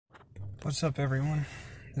What's up, everyone?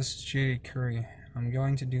 This is JD Curry. I'm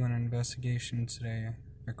going to do an investigation today,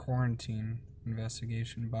 a quarantine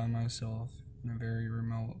investigation by myself in a very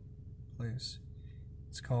remote place.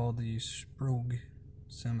 It's called the Sprague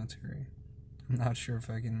Cemetery. I'm not sure if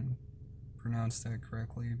I can pronounce that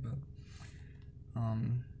correctly, but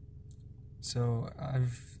so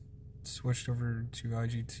I've switched over to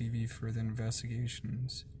IGTV for the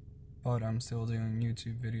investigations, but I'm still doing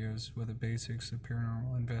YouTube videos with the basics of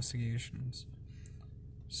paranormal investigations.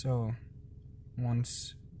 So,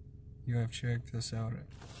 once you have checked this out,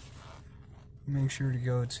 make sure to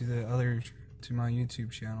go to my YouTube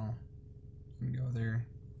channel and go there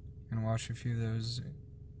and watch a few of those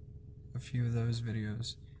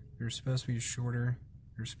videos. They're supposed to be shorter,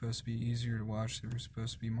 they're supposed to be easier to watch, they're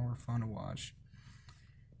supposed to be more fun to watch.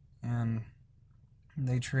 And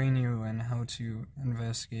they train you in how to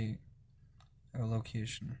investigate a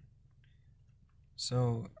location.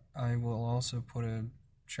 So I will also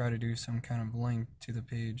try to do some kind of link to the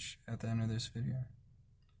page at the end of this video.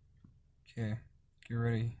 Okay, get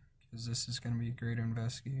ready, because this is going to be a great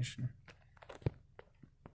investigation.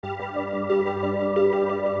 Okay,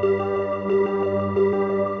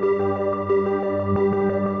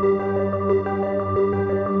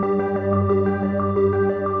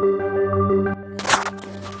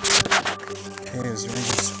 is there any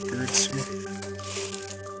spirits here?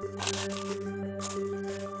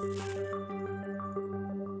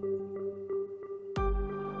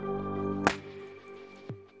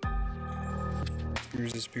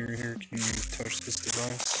 Here's a spirit here. Can you touch this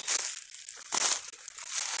device?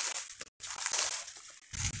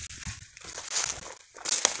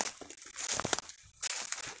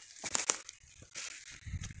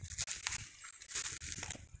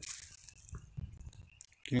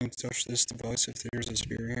 Can you touch this device if there's a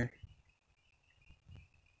spirit here?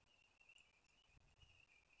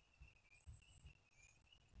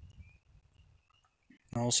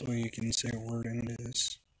 Also, you can say a word into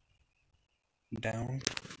this. Down.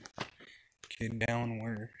 Okay, down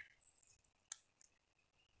where?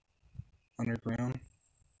 Underground.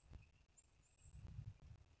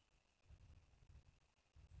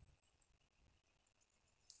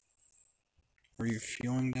 Are you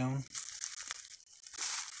feeling down?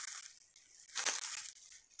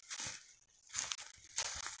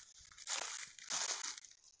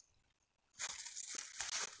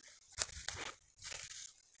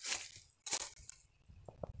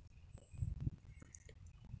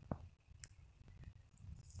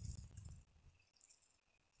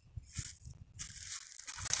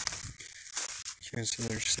 Okay, so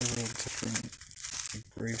there's several different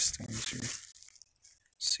gravestones here.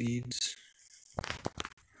 Seeds.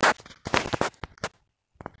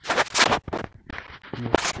 I'll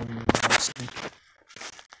show you the last thing.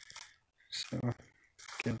 So,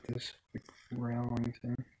 get this big rattling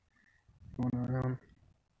thing going around.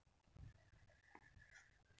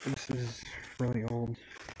 This is really old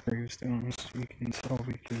gravestones, you can tell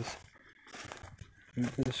because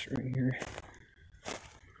of this right here.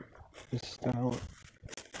 This style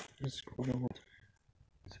is quite old.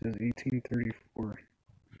 It says 1834.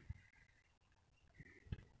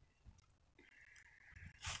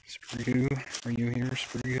 Sprague, are you here,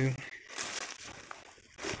 Sprague?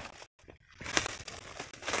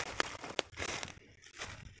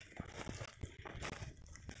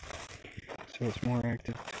 So it's more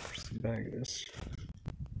active towards the back of this.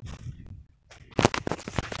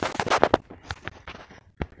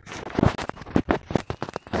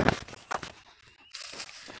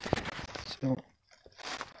 So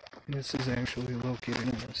this is actually located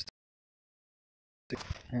in this,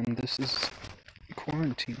 and this is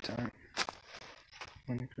quarantine time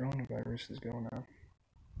when the coronavirus is going on.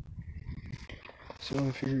 So I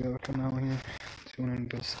figured I would come out here, do an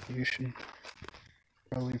investigation,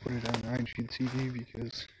 probably put it on IGTV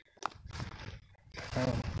because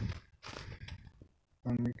how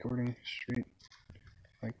I'm recording straight,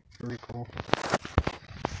 like vertical.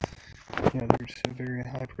 Yeah, there's a very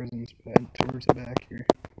high presence bed towards the back here.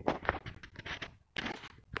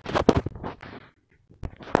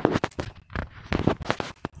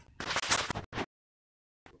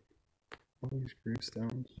 All these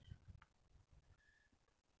gravestones.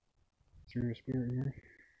 Is there a spirit here?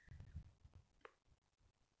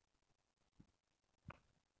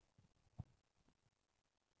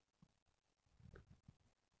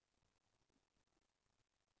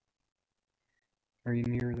 Are you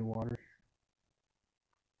near the water?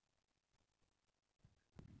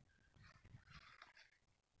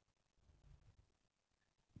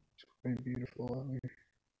 It's quite beautiful out here.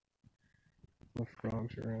 The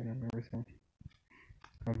frogs are out and everything.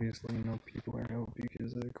 Obviously, no people are out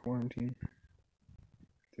because of the quarantine.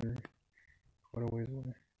 They're quite a ways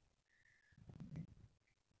away.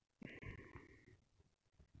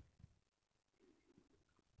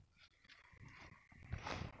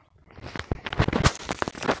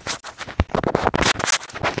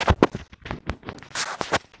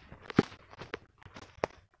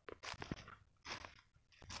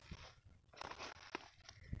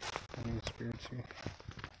 Any spirits here?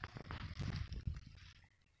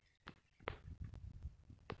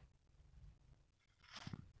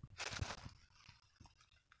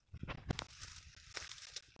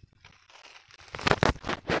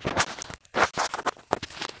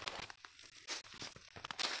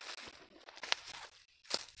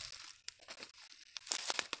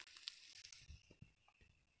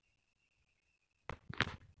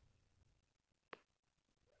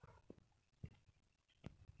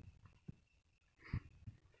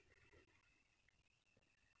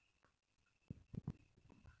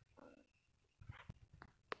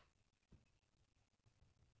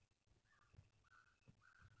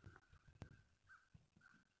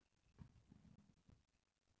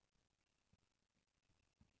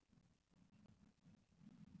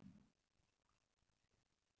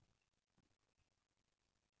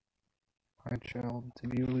 My child,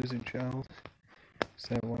 did you lose a child? Is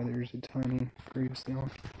that why there's a tiny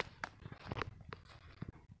gravestone?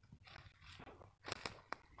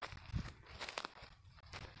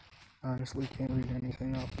 Honestly, can't read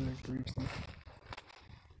anything off of that gravestone.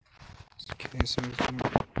 Just in case there's something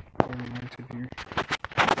active here.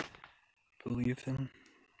 Believe him.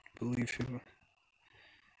 Believe who?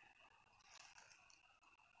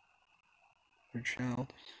 Your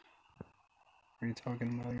child. Are you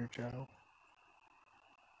talking about your child?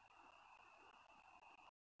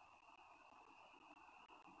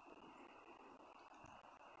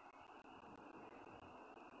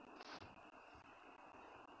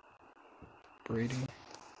 Brady?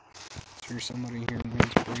 Is there somebody here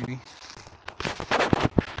named Brady?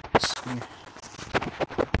 Let's see.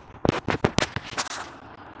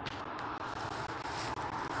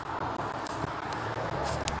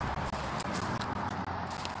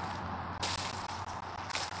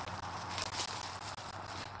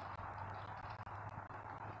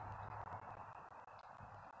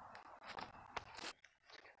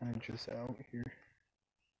 I'm just out here.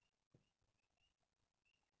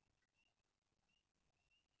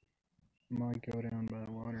 Might go down by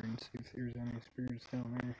the water and see if there's any spirits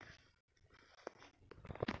down there.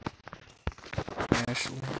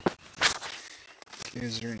 Ashley. Okay,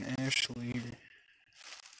 is there an Ashley here?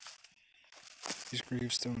 These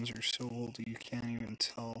gravestones are so old that you can't even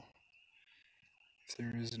tell if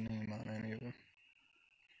there is a name on any of them.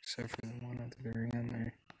 Except for the one at the very end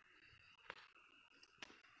there.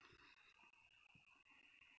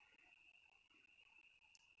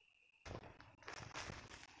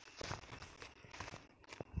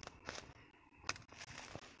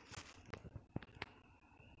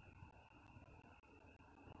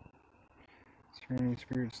 Is there any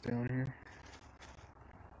spirits down here?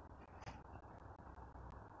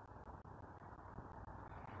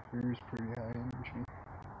 There's pretty high energy.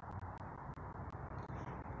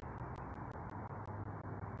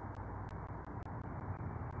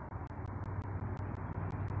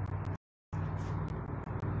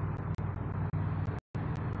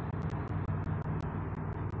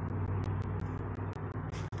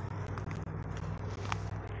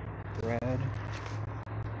 Brad?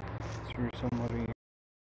 Is there somebody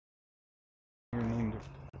here named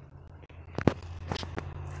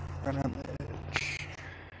right on the edge?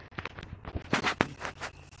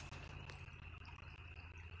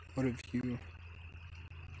 What of you?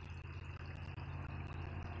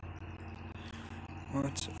 What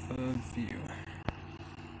of you?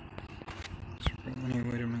 Is there any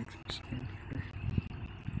way to make this sound clear?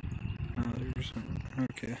 No, there isn't.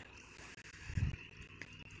 Okay.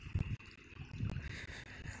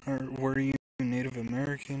 Were you Native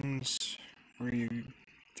Americans? Were you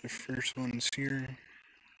the first ones here?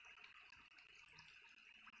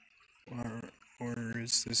 Or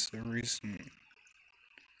is this a recent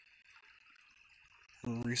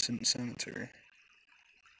cemetery?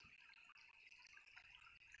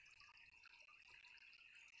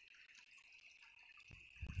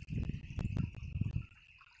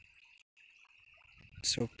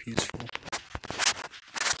 It's so peaceful.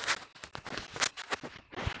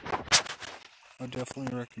 I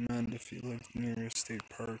definitely recommend, if you live near a state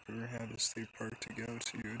park or have a state park to go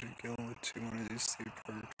to one of these state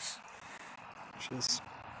parks. Just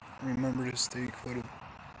remember to stay quite a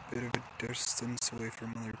bit of a distance away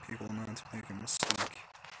from other people, not to make a mistake.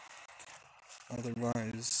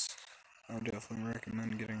 Otherwise, I would definitely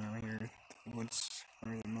recommend getting out here. The woods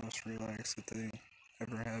are the most relaxed that they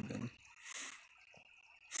ever have been.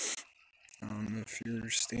 If you're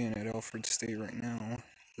staying at Alfred State right now,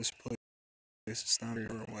 this place is not very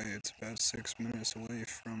far away. It's about 6 minutes away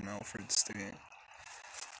from Alfred State.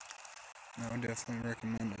 I would definitely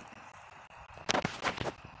recommend it.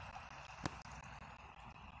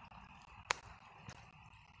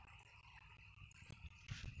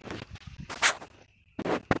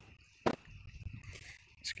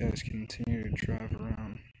 These guys continue to drive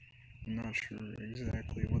around. I'm not sure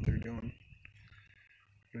exactly what they're doing,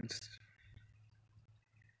 but it's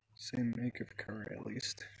the same make of car at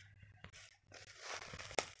least.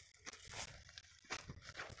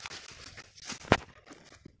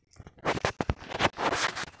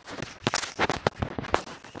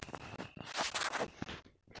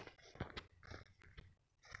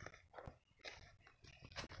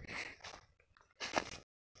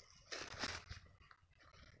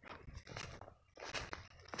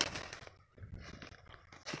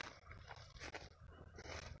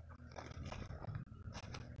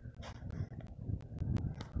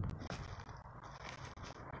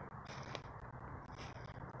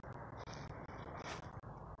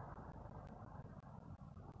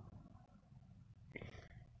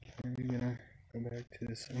 I'm gonna go back to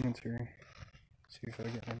the cemetery, see if I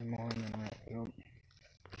get any more, and then wrap it up.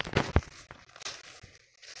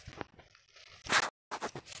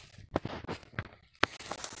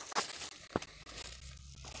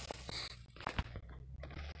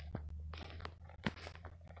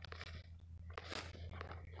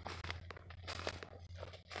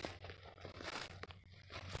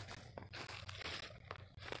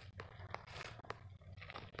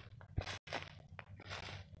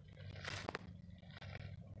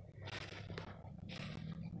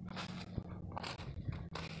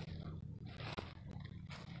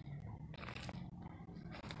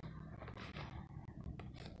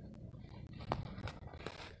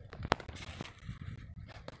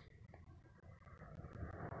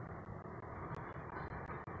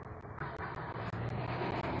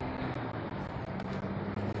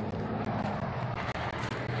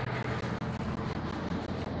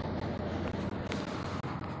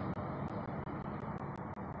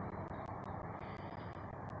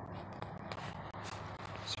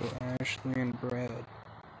 So Ashley and Brad,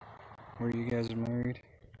 were you guys married?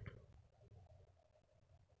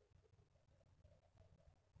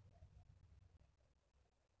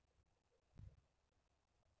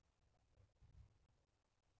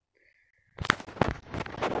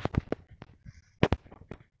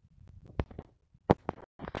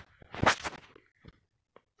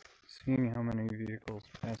 Seeing how many vehicles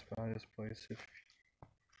pass by this place,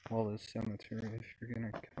 this cemetery, if you're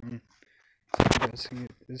gonna come to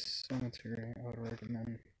investigate this cemetery, I would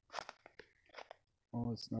recommend. Well,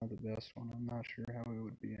 it's not the best one. I'm not sure how it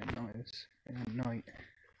would be at night.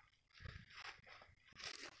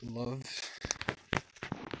 Love.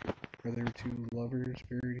 Are there two lovers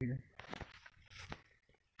buried here?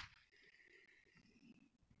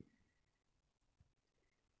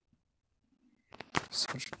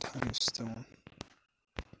 Such a tiny stone.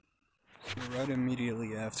 So right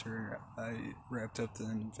immediately after I wrapped up the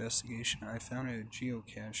investigation, I found a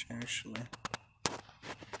geocache actually.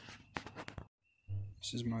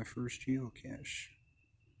 This is my first geocache.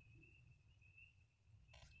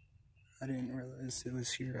 I didn't realize it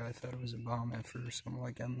was here. I thought it was a bomb at first. I'm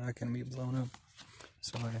like, I'm not gonna be blown up.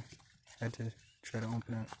 So I had to try to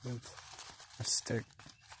open it with a stick.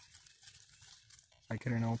 I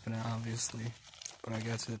couldn't open it obviously, but I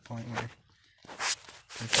got to the point where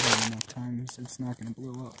if I put it enough times, it's not gonna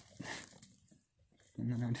blow up.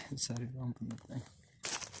 And then I decided to open the thing.